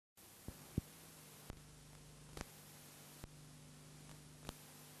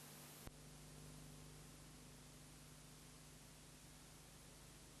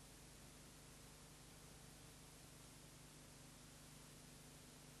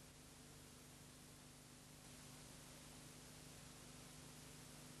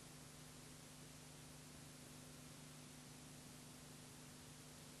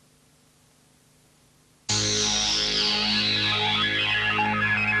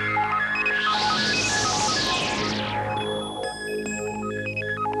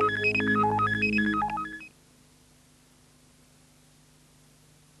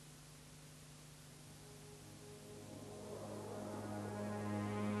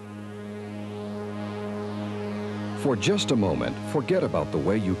For just a moment, forget about the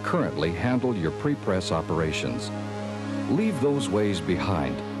way you currently handle your pre-press operations. Leave those ways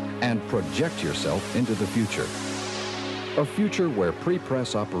behind and project yourself into the future. A future where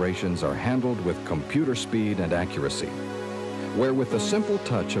pre-press operations are handled with computer speed and accuracy. Where with the simple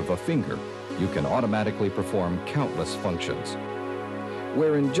touch of a finger, you can automatically perform countless functions.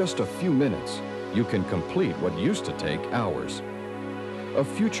 Where in just a few minutes, you can complete what used to take hours. A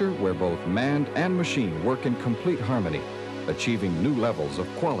future where both man and machine work in complete harmony, achieving new levels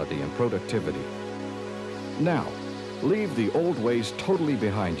of quality and productivity. Now, leave the old ways totally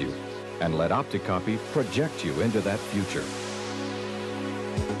behind you and let Opticopy project you into that future.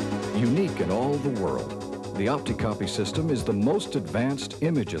 Unique in all the world, the Opticopy system is the most advanced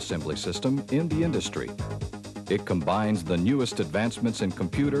image assembly system in the industry. It combines the newest advancements in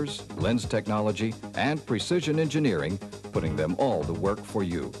computers, lens technology, and precision engineering, putting them all to work for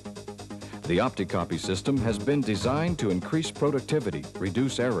you. The Opticopy system has been designed to increase productivity,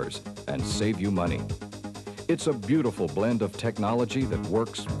 reduce errors, and save you money. It's a beautiful blend of technology that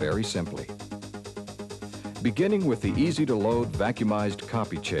works very simply. Beginning with the easy-to-load vacuumized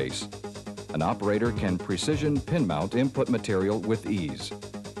copy chase, an operator can precision pin mount input material with ease.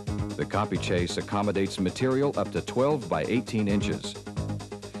 The copy chase accommodates material up to 12 by 18 inches.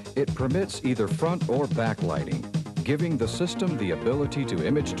 It permits either front or back lighting, giving the system the ability to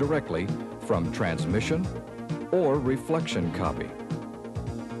image directly from transmission or reflection copy.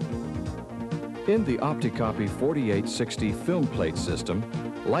 In the Opticopy 4860 film plate system,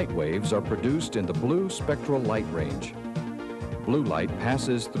 light waves are produced in the blue spectral light range. Blue light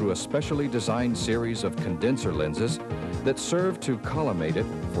passes through a specially designed series of condenser lenses that serve to collimate it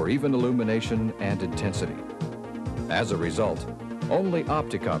for even illumination and intensity. As a result, only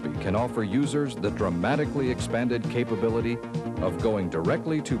Opticopy can offer users the dramatically expanded capability of going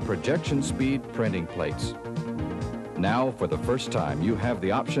directly to projection speed printing plates. Now, for the first time, you have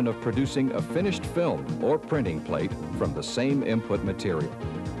the option of producing a finished film or printing plate from the same input material.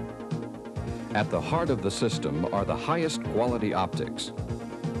 At the heart of the system are the highest quality optics.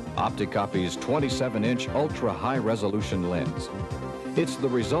 Opticopy's 27-inch ultra-high resolution lens. It's the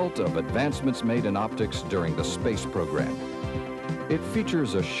result of advancements made in optics during the space program. It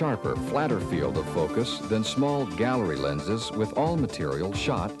features a sharper, flatter field of focus than small gallery lenses with all material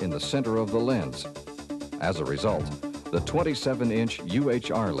shot in the center of the lens. As a result, the 27-inch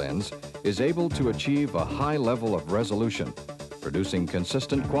UHR lens is able to achieve a high level of resolution, producing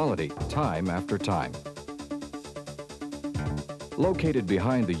consistent quality time after time. Located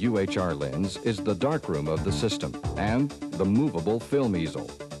behind the UHR lens is the darkroom of the system and the movable film easel.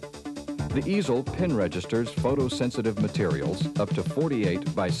 The easel pin registers photosensitive materials up to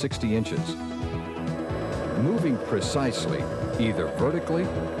 48 by 60 inches. Moving precisely, either vertically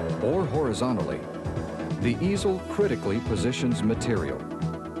or horizontally, the easel critically positions material.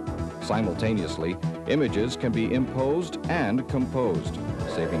 Simultaneously, images can be imposed and composed,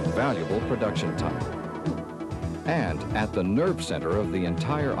 saving valuable production time. And at the nerve center of the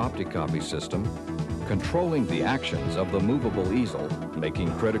entire Opticopy system, controlling the actions of the movable easel, making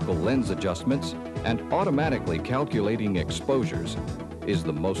critical lens adjustments, and automatically calculating exposures is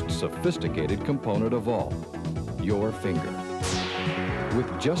the most sophisticated component of all, your finger.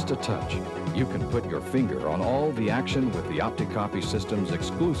 With just a touch, you can put your finger on all the action with the Opticopy system's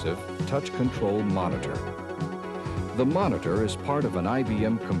exclusive touch control monitor. The monitor is part of an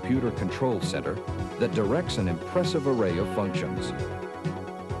IBM computer control center that directs an impressive array of functions.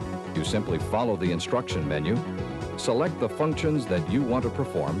 You simply follow the instruction menu, select the functions that you want to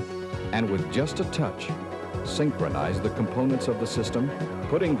perform, and with just a touch, synchronize the components of the system,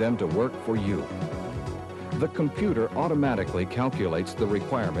 putting them to work for you. The computer automatically calculates the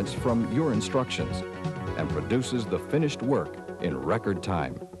requirements from your instructions and produces the finished work in record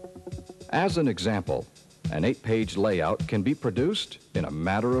time. As an example, an 8-page layout can be produced in a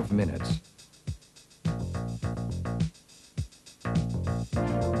matter of minutes.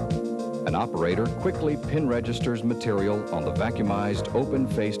 An operator quickly pin registers material on the vacuumized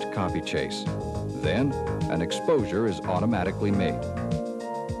open-faced copy chase. Then, an exposure is automatically made.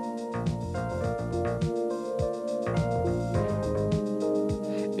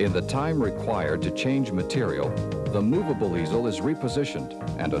 In the time required to change material, the movable easel is repositioned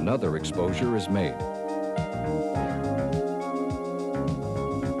and another exposure is made.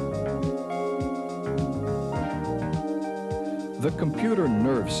 The computer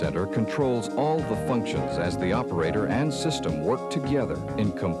nerve center controls all the functions as the operator and system work together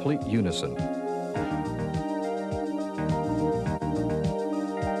in complete unison.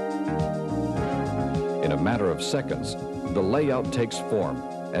 In a matter of seconds, the layout takes form,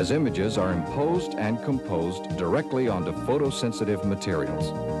 as images are imposed and composed directly onto photosensitive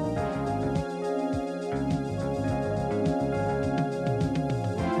materials.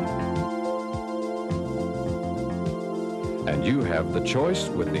 And you have the choice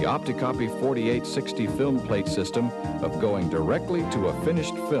with the Opticopy 4860 film plate system of going directly to a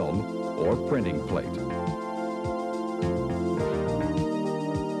finished film or printing plate.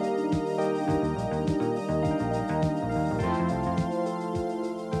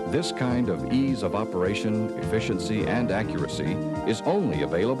 This kind of ease of operation, efficiency, and accuracy is only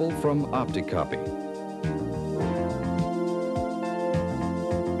available from Opticopy.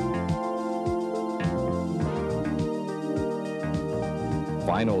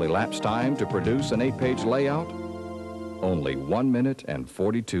 Final elapsed time to produce an 8-page layout? Only 1 minute and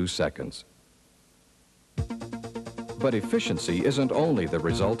 42 seconds. But efficiency isn't only the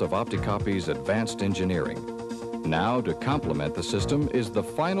result of Opticopy's advanced engineering. Now, to complement the system is the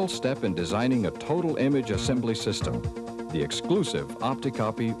final step in designing a total image assembly system, the exclusive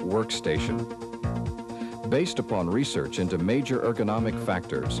Opticopy workstation. Based upon research into major ergonomic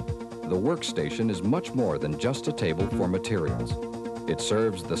factors, the workstation is much more than just a table for materials. It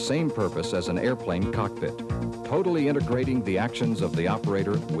serves the same purpose as an airplane cockpit, totally integrating the actions of the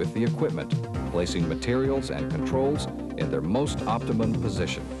operator with the equipment, placing materials and controls in their most optimum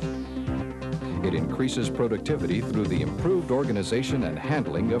position. It increases productivity through the improved organization and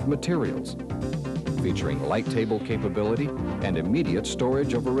handling of materials, featuring light table capability and immediate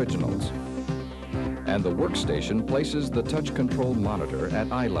storage of originals. And the workstation places the touch control monitor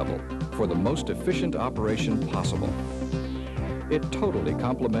at eye level for the most efficient operation possible. It totally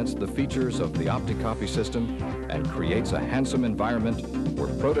complements the features of the Opticopy system and creates a handsome environment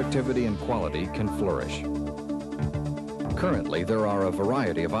where productivity and quality can flourish. Currently, there are a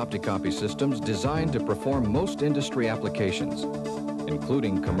variety of Opticopy systems designed to perform most industry applications,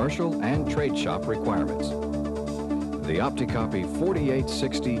 including commercial and trade shop requirements. The Opticopy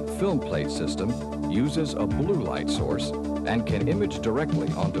 4860 film plate system uses a blue light source and can image directly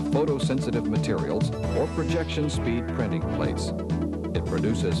onto photosensitive materials or projection speed printing plates. It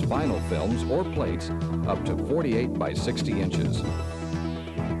produces final films or plates up to 48 by 60 inches.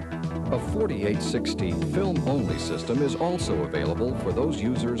 A 4860 film-only system is also available for those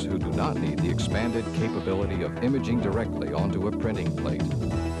users who do not need the expanded capability of imaging directly onto a printing plate.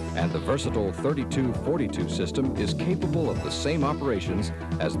 And the versatile 3242 system is capable of the same operations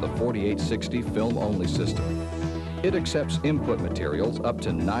as the 4860 film-only system. It accepts input materials up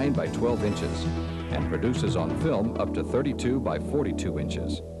to 9 by 12 inches and produces on film up to 32 by 42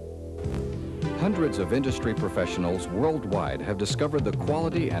 inches. Hundreds of industry professionals worldwide have discovered the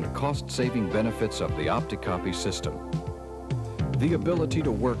quality and cost-saving benefits of the Opticopy system. The ability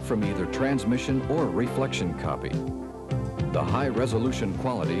to work from either transmission or reflection copy. The high-resolution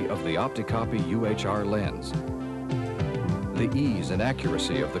quality of the Opticopy UHR lens. The ease and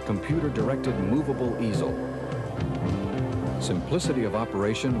accuracy of the computer-directed movable easel. Simplicity of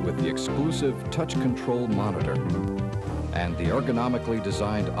operation with the exclusive touch-controlled monitor. And the ergonomically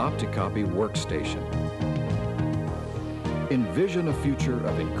designed Opticopy workstation. Envision a future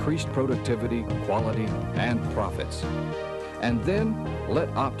of increased productivity, quality, and profits. And then let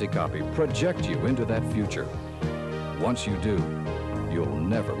Opticopy project you into that future. Once you do, you'll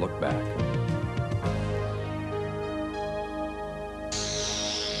never look back.